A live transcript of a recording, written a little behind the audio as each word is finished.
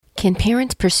Can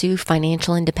parents pursue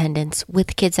financial independence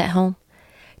with kids at home?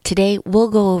 Today, we'll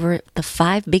go over the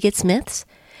 5 biggest myths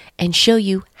and show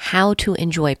you how to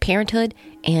enjoy parenthood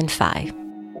and FI.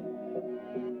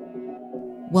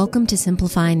 Welcome to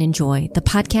Simplify and Enjoy, the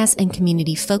podcast and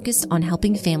community focused on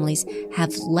helping families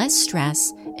have less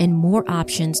stress and more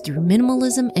options through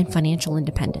minimalism and financial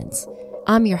independence.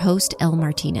 I'm your host, Elle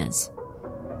Martinez.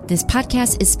 This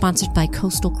podcast is sponsored by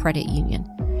Coastal Credit Union.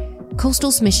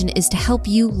 Coastal's mission is to help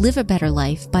you live a better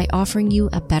life by offering you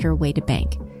a better way to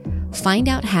bank. Find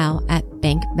out how at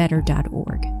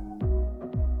bankbetter.org.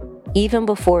 Even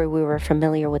before we were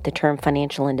familiar with the term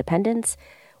financial independence,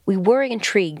 we were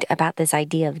intrigued about this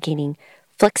idea of gaining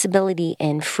flexibility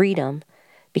and freedom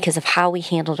because of how we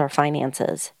handled our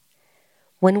finances.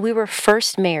 When we were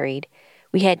first married,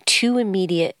 we had 2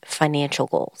 immediate financial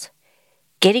goals: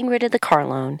 getting rid of the car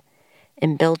loan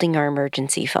and building our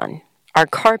emergency fund. Our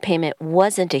car payment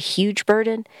wasn't a huge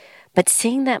burden, but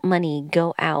seeing that money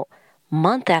go out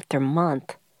month after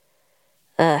month,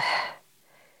 not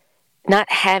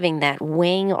having that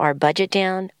weighing our budget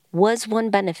down was one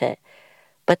benefit.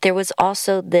 But there was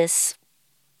also this,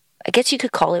 I guess you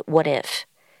could call it what if.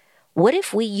 What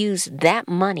if we used that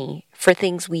money for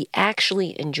things we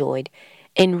actually enjoyed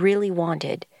and really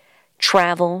wanted?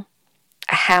 Travel,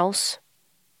 a house,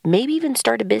 maybe even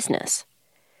start a business.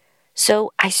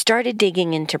 So I started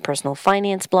digging into personal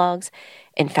finance blogs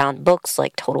and found books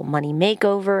like Total Money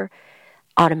Makeover,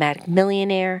 Automatic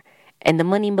Millionaire, and The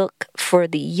Money Book for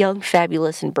the Young,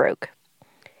 Fabulous, and Broke.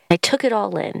 I took it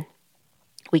all in.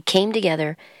 We came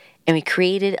together and we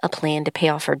created a plan to pay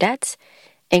off our debts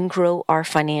and grow our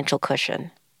financial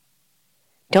cushion.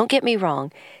 Don't get me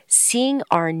wrong, seeing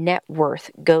our net worth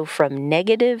go from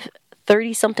negative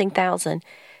 30-something thousand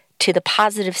to the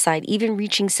positive side, even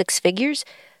reaching 6 figures,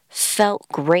 felt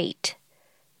great.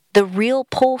 The real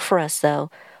pull for us,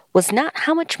 though, was not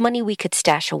how much money we could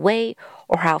stash away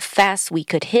or how fast we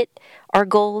could hit our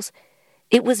goals.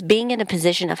 It was being in a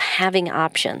position of having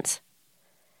options,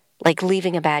 like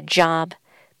leaving a bad job,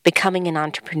 becoming an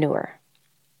entrepreneur.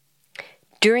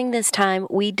 During this time,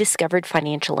 we discovered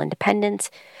financial independence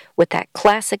with that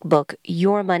classic book,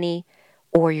 Your Money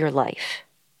or Your Life.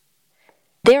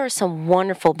 There are some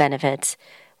wonderful benefits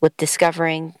with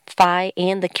discovering FI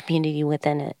and the community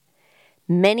within it.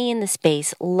 Many in the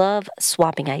space love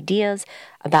swapping ideas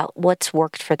about what's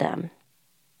worked for them.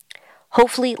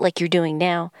 Hopefully, like you're doing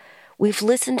now, we've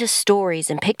listened to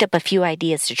stories and picked up a few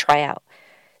ideas to try out.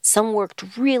 Some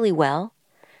worked really well,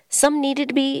 some needed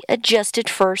to be adjusted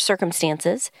for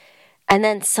circumstances, and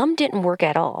then some didn't work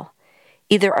at all.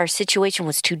 Either our situation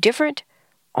was too different,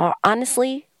 or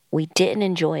honestly, we didn't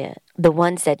enjoy it. The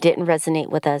ones that didn't resonate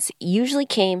with us usually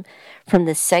came from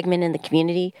this segment in the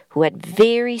community who had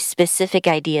very specific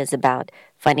ideas about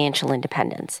financial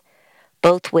independence,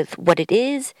 both with what it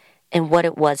is and what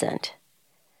it wasn't.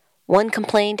 One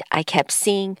complaint I kept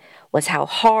seeing was how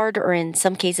hard, or in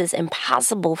some cases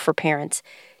impossible, for parents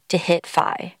to hit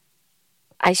FI.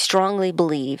 I strongly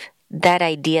believe that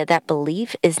idea, that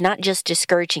belief, is not just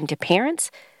discouraging to parents,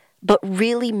 but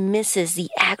really misses the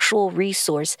actual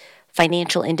resource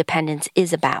financial independence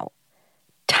is about: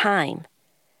 time.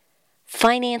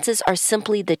 Finances are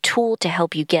simply the tool to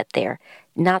help you get there,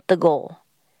 not the goal.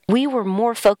 We were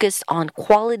more focused on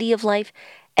quality of life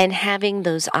and having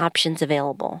those options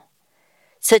available.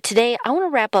 So today, I want to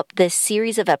wrap up this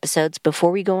series of episodes before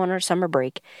we go on our summer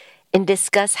break and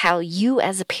discuss how you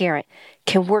as a parent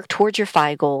can work towards your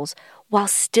FI goals while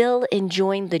still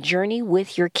enjoying the journey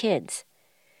with your kids.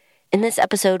 In this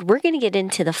episode, we're going to get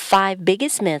into the 5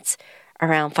 biggest myths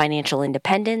around financial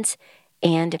independence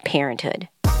and parenthood.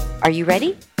 Are you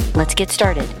ready? Let's get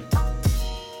started.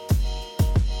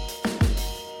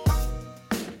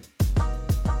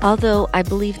 Although I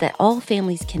believe that all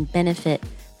families can benefit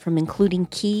from including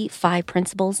key FI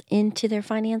principles into their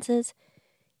finances,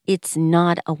 it's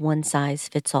not a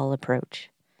one-size-fits-all approach.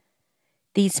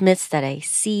 These myths that I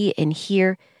see and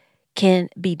hear can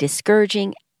be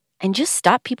discouraging and just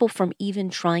stop people from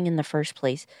even trying in the first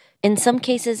place. In some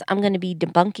cases, I'm going to be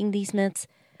debunking these myths,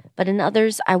 but in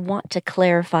others, I want to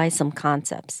clarify some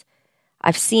concepts.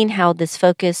 I've seen how this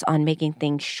focus on making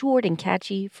things short and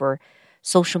catchy for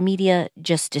social media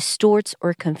just distorts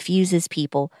or confuses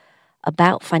people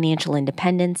about financial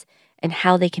independence and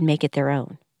how they can make it their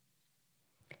own.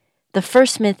 The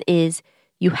first myth is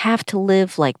you have to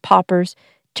live like paupers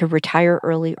to retire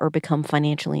early or become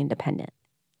financially independent.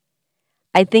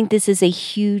 I think this is a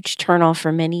huge turnoff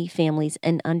for many families,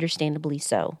 and understandably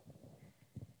so.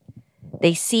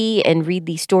 They see and read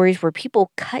these stories where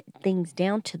people cut things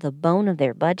down to the bone of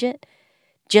their budget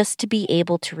just to be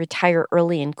able to retire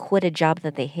early and quit a job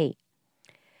that they hate.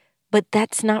 But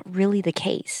that's not really the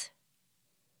case.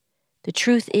 The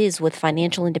truth is, with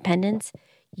financial independence,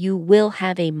 you will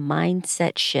have a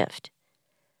mindset shift.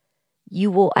 You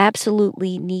will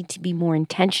absolutely need to be more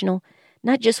intentional,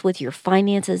 not just with your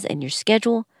finances and your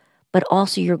schedule, but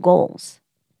also your goals.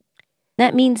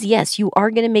 That means, yes, you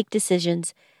are going to make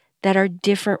decisions that are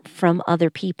different from other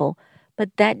people,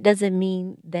 but that doesn't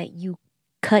mean that you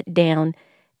cut down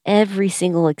every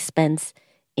single expense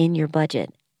in your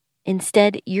budget.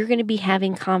 Instead, you're going to be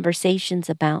having conversations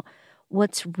about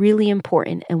what's really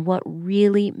important and what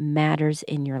really matters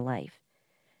in your life.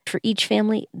 For each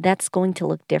family, that's going to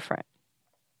look different.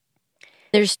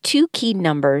 There's 2 key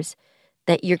numbers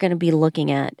that you're going to be looking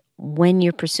at when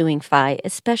you're pursuing FI,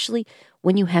 especially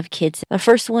when you have kids. The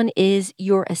first one is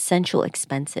your essential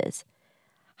expenses.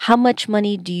 How much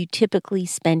money do you typically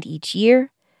spend each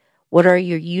year? What are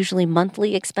your usually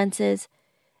monthly expenses?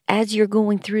 As you're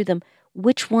going through them,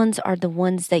 which ones are the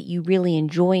ones that you really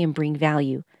enjoy and bring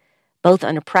value, both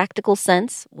on a practical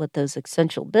sense with those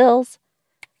essential bills?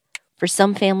 For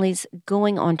some families,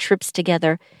 going on trips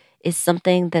together is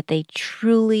something that they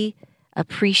truly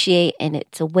appreciate, and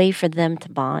it's a way for them to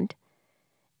bond.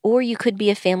 Or you could be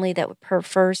a family that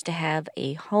prefers to have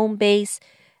a home base,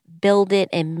 build it,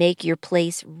 and make your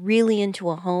place really into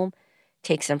a home,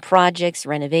 take some projects,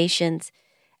 renovations,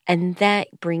 and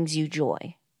that brings you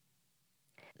joy.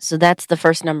 So that's the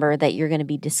first number that you're going to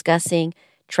be discussing,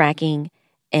 tracking,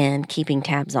 and keeping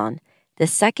tabs on. The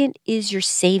second is your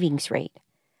savings rate.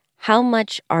 How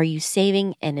much are you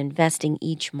saving and investing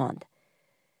each month?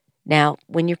 Now,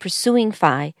 when you're pursuing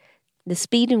FI, the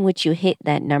speed in which you hit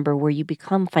that number where you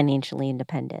become financially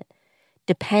independent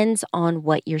depends on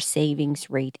what your savings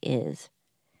rate is.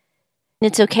 And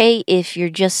it's okay if you're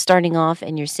just starting off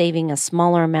and you're saving a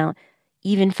smaller amount,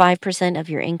 even 5% of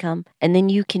your income, and then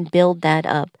you can build that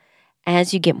up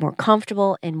as you get more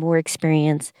comfortable and more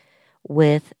experience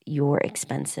with your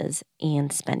expenses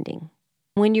and spending.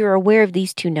 When you're aware of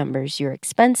these 2 numbers, your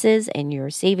expenses and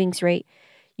your savings rate,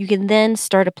 you can then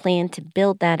start a plan to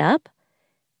build that up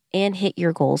and hit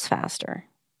your goals faster.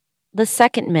 The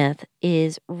second myth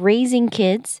is raising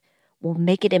kids will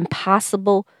make it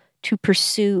impossible to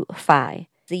pursue FI.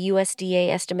 The USDA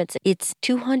estimates it's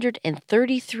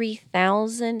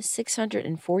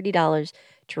 $233,640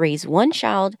 to raise one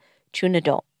child to an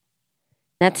adult.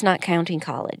 That's not counting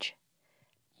college.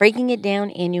 Breaking it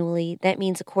down annually, that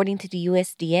means according to the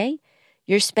USDA,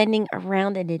 you're spending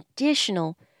around an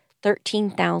additional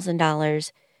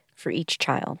 $13,000 for each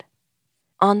child.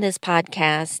 On this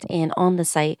podcast and on the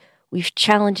site, we've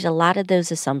challenged a lot of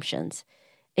those assumptions,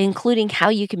 including how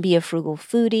you can be a frugal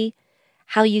foodie,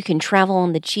 how you can travel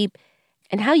on the cheap,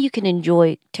 and how you can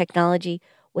enjoy technology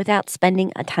without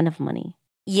spending a ton of money.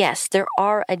 Yes, there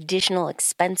are additional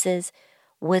expenses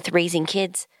with raising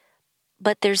kids,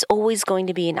 but there's always going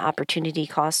to be an opportunity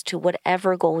cost to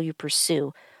whatever goal you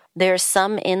pursue. There are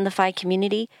some in the FI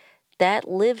community that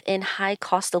live in high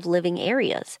cost of living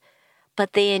areas,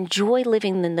 but they enjoy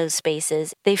living in those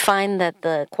spaces. They find that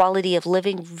the quality of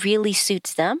living really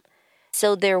suits them,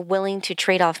 so they're willing to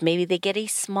trade off. Maybe they get a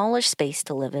smaller space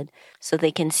to live in so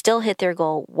they can still hit their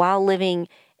goal while living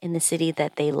in the city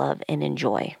that they love and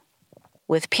enjoy.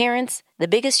 With parents, the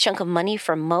biggest chunk of money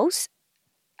for most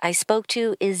I spoke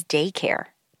to is daycare.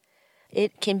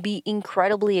 It can be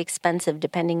incredibly expensive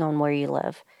depending on where you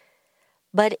live.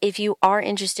 But if you are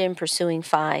interested in pursuing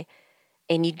FI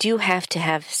and you do have to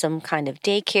have some kind of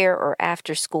daycare or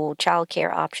after-school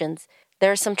childcare options,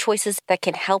 there are some choices that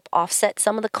can help offset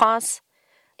some of the costs.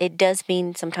 It does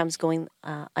mean sometimes going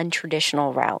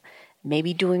untraditional route,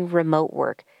 maybe doing remote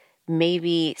work,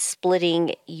 maybe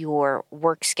splitting your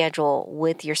work schedule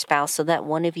with your spouse so that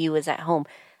one of you is at home.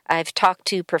 I've talked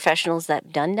to professionals that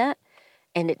have done that,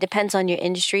 and it depends on your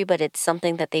industry, but it's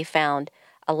something that they found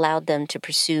allowed them to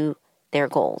pursue their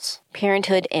goals.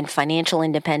 Parenthood and financial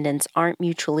independence aren't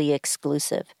mutually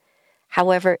exclusive.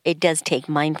 However, it does take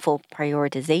mindful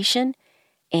prioritization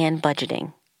and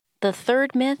budgeting. The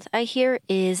third myth I hear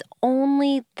is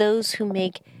only those who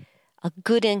make a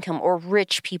good income or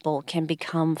rich people can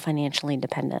become financially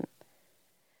independent.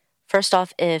 First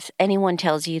off, if anyone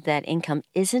tells you that income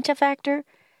isn't a factor,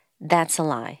 that's a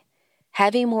lie.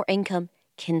 Having more income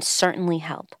can certainly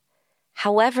help.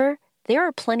 However, there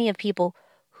are plenty of people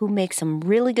who make some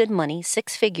really good money,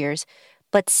 6 figures,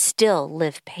 but still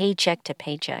live paycheck to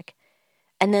paycheck.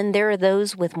 And then there are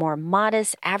those with more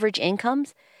modest average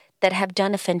incomes that have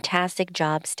done a fantastic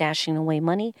job stashing away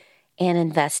money and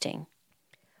investing.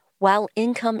 While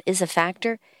income is a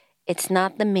factor, it's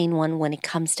not the main one when it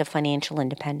comes to financial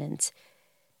independence.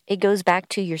 It goes back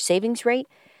to your savings rate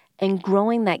and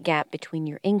growing that gap between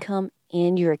your income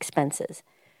and your expenses.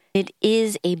 It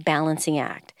is a balancing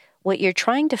act. What you're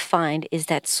trying to find is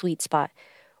that sweet spot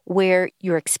where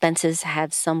your expenses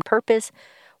have some purpose,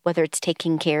 whether it's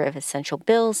taking care of essential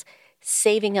bills,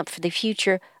 saving up for the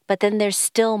future, but then there's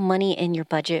still money in your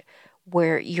budget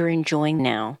where you're enjoying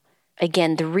now.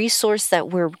 Again, the resource that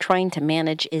we're trying to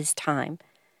manage is time.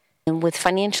 And with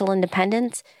financial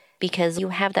independence, because you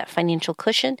have that financial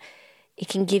cushion, it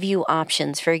can give you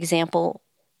options. For example,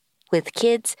 with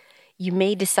kids, you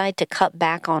may decide to cut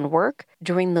back on work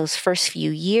during those first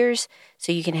few years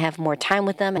so you can have more time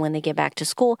with them. And when they get back to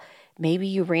school, maybe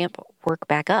you ramp work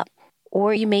back up.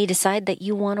 Or you may decide that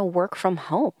you want to work from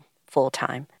home full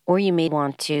time. Or you may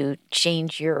want to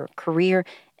change your career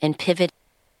and pivot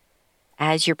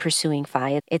as you're pursuing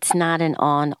FI. It's not an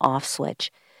on-off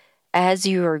switch. As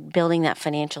you're building that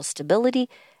financial stability,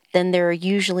 then there are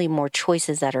usually more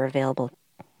choices that are available.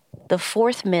 The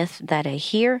fourth myth that I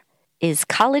hear is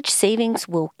college savings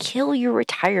will kill your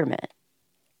retirement.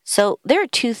 So there are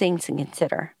two things to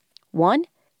consider. One,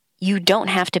 you don't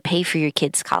have to pay for your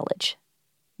kids' college.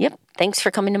 Yep, thanks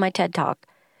for coming to my TED Talk.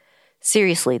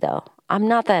 Seriously though, I'm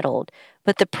not that old,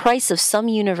 but the price of some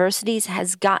universities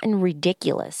has gotten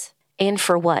ridiculous. And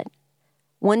for what?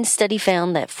 One study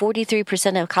found that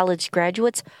 43% of college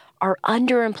graduates are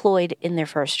underemployed in their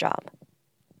first job.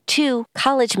 Two,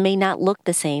 college may not look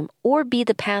the same or be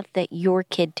the path that your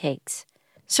kid takes.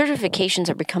 Certifications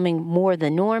are becoming more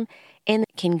the norm and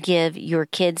can give your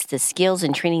kids the skills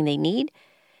and training they need.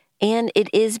 And it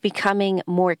is becoming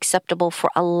more acceptable for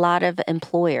a lot of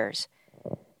employers.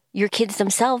 Your kids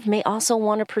themselves may also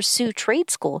want to pursue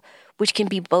trade school, which can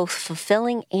be both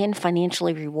fulfilling and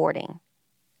financially rewarding.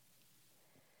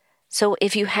 So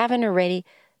if you haven't already,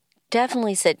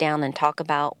 definitely sit down and talk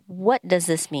about what does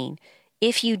this mean.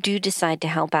 If you do decide to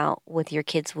help out with your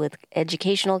kids with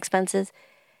educational expenses,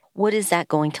 what is that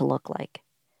going to look like?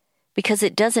 Because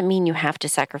it doesn't mean you have to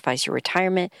sacrifice your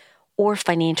retirement or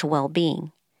financial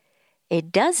well-being.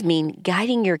 It does mean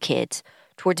guiding your kids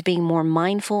towards being more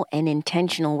mindful and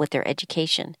intentional with their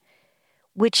education,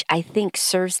 which I think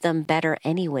serves them better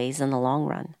anyways in the long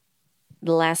run.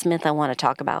 The last myth I want to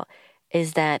talk about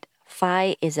is that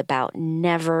FI is about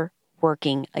never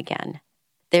working again.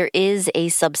 There is a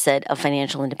subset of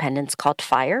financial independence called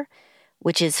FIRE,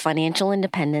 which is Financial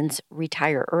Independence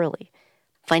Retire Early.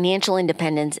 Financial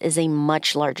independence is a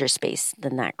much larger space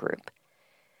than that group.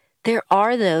 There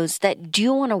are those that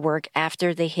do want to work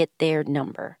after they hit their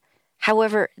number.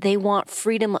 However, they want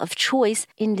freedom of choice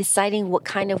in deciding what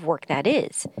kind of work that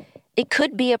is. It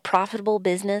could be a profitable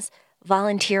business,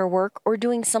 volunteer work, or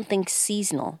doing something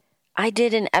seasonal. I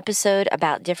did an episode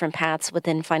about different paths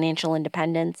within financial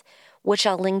independence, which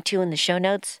I'll link to in the show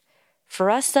notes.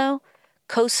 For us, though,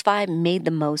 Coast FI made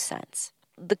the most sense.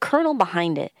 The kernel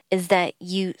behind it is that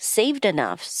you saved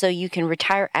enough so you can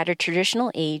retire at a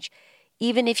traditional age,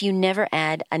 even if you never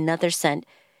add another cent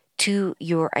to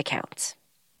your accounts.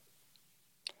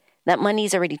 That money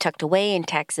is already tucked away in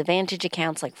tax advantage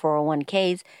accounts like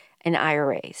 401ks and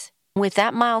IRAs. With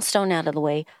that milestone out of the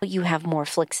way, you have more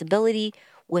flexibility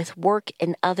with work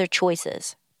and other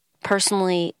choices.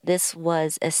 Personally, this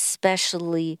was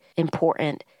especially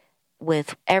important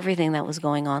with everything that was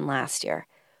going on last year.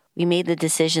 We made the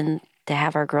decision to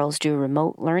have our girls do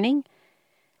remote learning.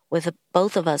 With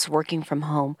both of us working from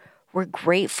home, we're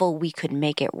grateful we could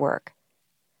make it work.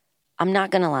 I'm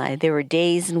not going to lie, there were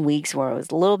days and weeks where it was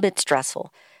a little bit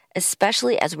stressful,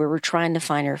 especially as we were trying to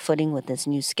find our footing with this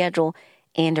new schedule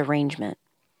and arrangement.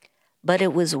 But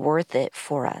it was worth it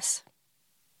for us.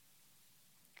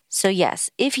 So yes,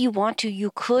 if you want to,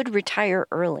 you could retire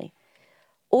early.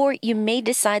 Or you may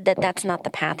decide that that's not the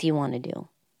path you want to do.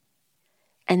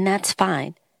 And that's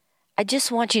fine. I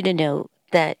just want you to know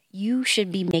that you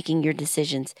should be making your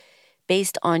decisions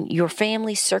based on your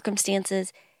family's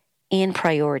circumstances and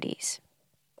priorities.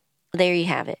 There you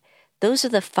have it. Those are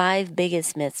the 5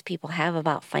 biggest myths people have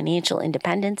about financial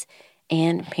independence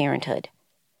and parenthood.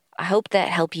 I hope that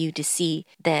helped you to see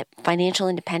that financial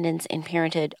independence and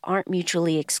parenthood aren't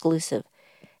mutually exclusive.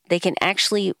 They can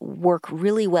actually work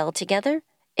really well together.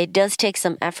 It does take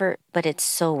some effort, but it's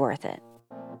so worth it.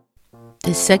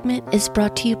 This segment is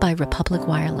brought to you by Republic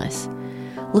Wireless.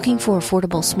 Looking for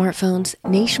affordable smartphones,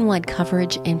 nationwide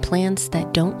coverage, and plans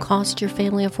that don't cost your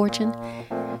family a fortune?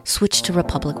 Switch to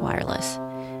Republic Wireless.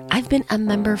 I've been a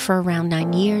member for around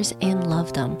 9 years and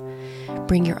love them.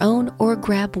 Bring your own or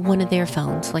grab one of their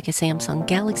phones like a Samsung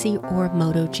Galaxy or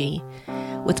Moto G.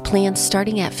 With plans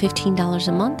starting at $15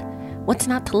 a month, what's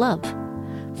not to love?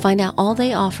 Find out all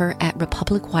they offer at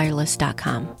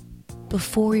republicwireless.com.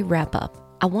 Before we wrap up,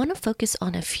 I want to focus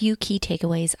on a few key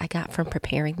takeaways I got from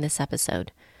preparing this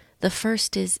episode. The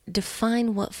first is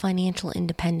define what financial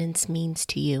independence means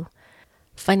to you.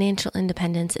 Financial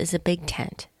independence is a big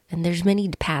tent, and there's many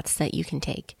paths that you can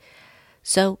take.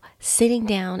 So sitting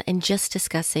down and just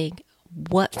discussing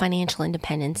what financial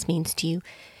independence means to you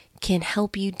can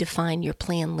help you define your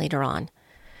plan later on.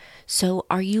 So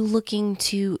are you looking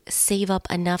to save up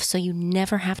enough so you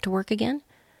never have to work again?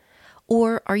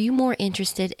 Or are you more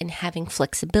interested in having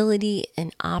flexibility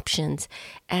and options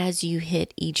as you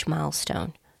hit each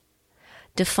milestone?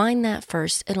 Define that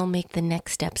first. It'll make the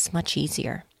next steps much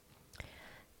easier.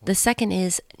 The second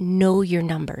is know your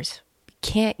numbers. You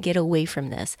can't get away from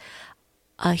this.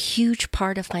 A huge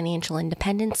part of financial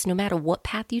independence, no matter what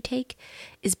path you take,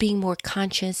 is being more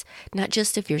conscious, not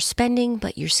just of your spending,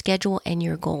 but your schedule and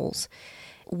your goals.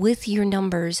 With your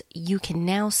numbers, you can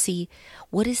now see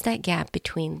what is that gap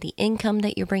between the income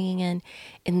that you're bringing in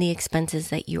and the expenses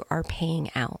that you are paying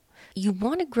out. You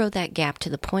want to grow that gap to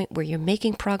the point where you're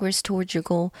making progress towards your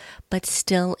goal, but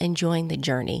still enjoying the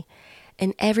journey.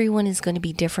 And everyone is going to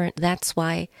be different. That's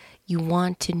why you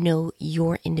want to know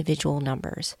your individual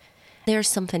numbers. There are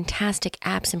some fantastic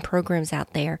apps and programs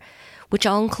out there, which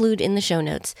I'll include in the show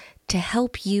notes, to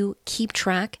help you keep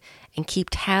track and keep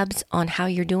tabs on how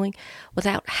you're doing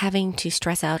without having to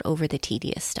stress out over the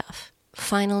tedious stuff.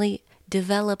 Finally,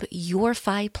 develop your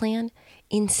FI plan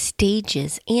in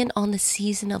stages and on the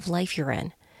season of life you're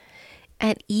in.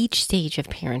 At each stage of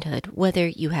parenthood, whether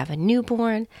you have a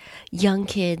newborn, young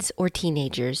kids, or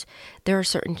teenagers, there are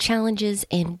certain challenges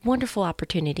and wonderful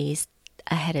opportunities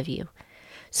ahead of you.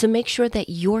 So make sure that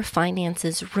your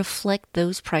finances reflect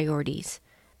those priorities.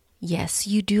 Yes,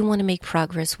 you do want to make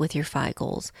progress with your FI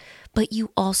goals, but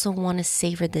you also want to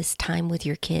savor this time with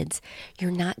your kids.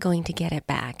 You're not going to get it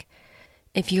back.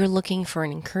 If you're looking for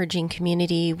an encouraging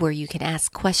community where you can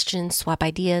ask questions, swap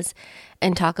ideas,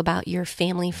 and talk about your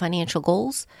family financial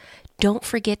goals, don't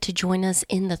forget to join us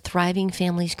in the Thriving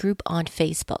Families group on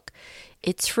Facebook.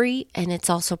 It's free and it's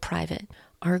also private.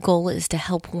 Our goal is to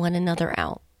help one another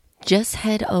out. Just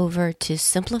head over to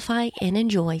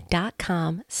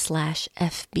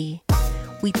simplifyandenjoy.com/FB.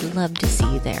 We'd love to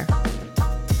see you there.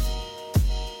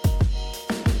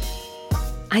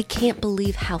 I can't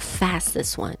believe how fast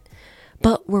this went,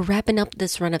 but we're wrapping up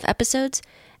this run of episodes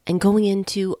and going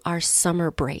into our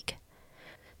summer break.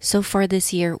 So far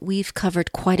this year, we've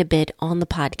covered quite a bit on the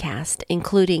podcast,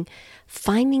 including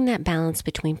finding that balance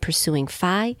between pursuing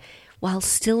FI while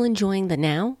still enjoying the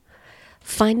now,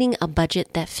 finding a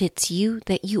budget that fits you,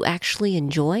 that you actually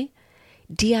enjoy,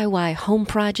 DIY home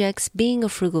projects, being a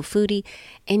frugal foodie,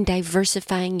 and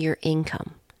diversifying your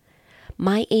income.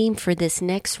 My aim for this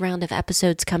next round of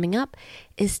episodes coming up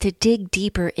is to dig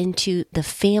deeper into the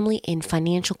family and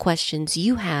financial questions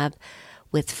you have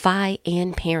with FI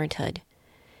and parenthood.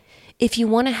 If you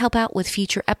want to help out with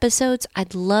future episodes,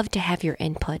 I'd love to have your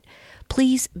input.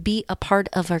 Please be a part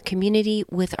of our community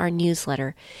with our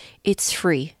newsletter. It's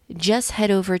free. Just head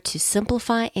over to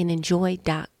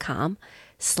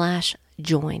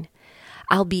simplifyandenjoy.com/join.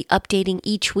 I'll be updating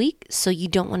each week, so you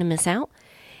don't want to miss out.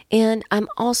 And I'm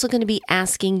also going to be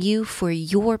asking you for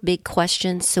your big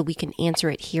questions so we can answer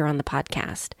it here on the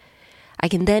podcast. I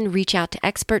can then reach out to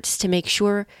experts to make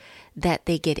sure that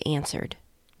they get answered.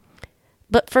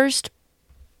 But first,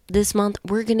 this month,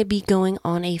 we're going to be going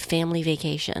on a family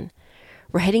vacation.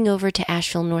 We're heading over to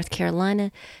Asheville, North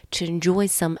Carolina to enjoy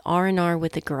some R&R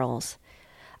with the girls.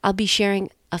 I'll be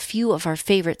sharing a few of our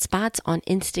favorite spots on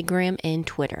Instagram and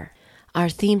Twitter. Our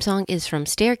theme song is from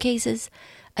Staircases,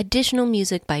 additional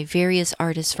music by various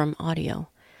artists from Audio.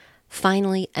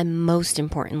 Finally, and most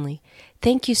importantly,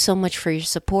 thank you so much for your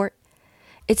support.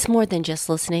 It's more than just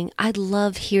listening. I'd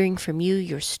love hearing from you,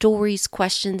 your stories,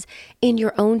 questions, and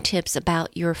your own tips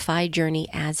about your FI journey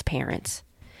as parents.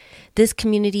 This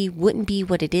community wouldn't be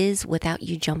what it is without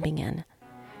you jumping in.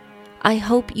 I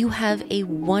hope you have a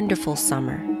wonderful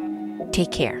summer.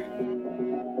 Take care.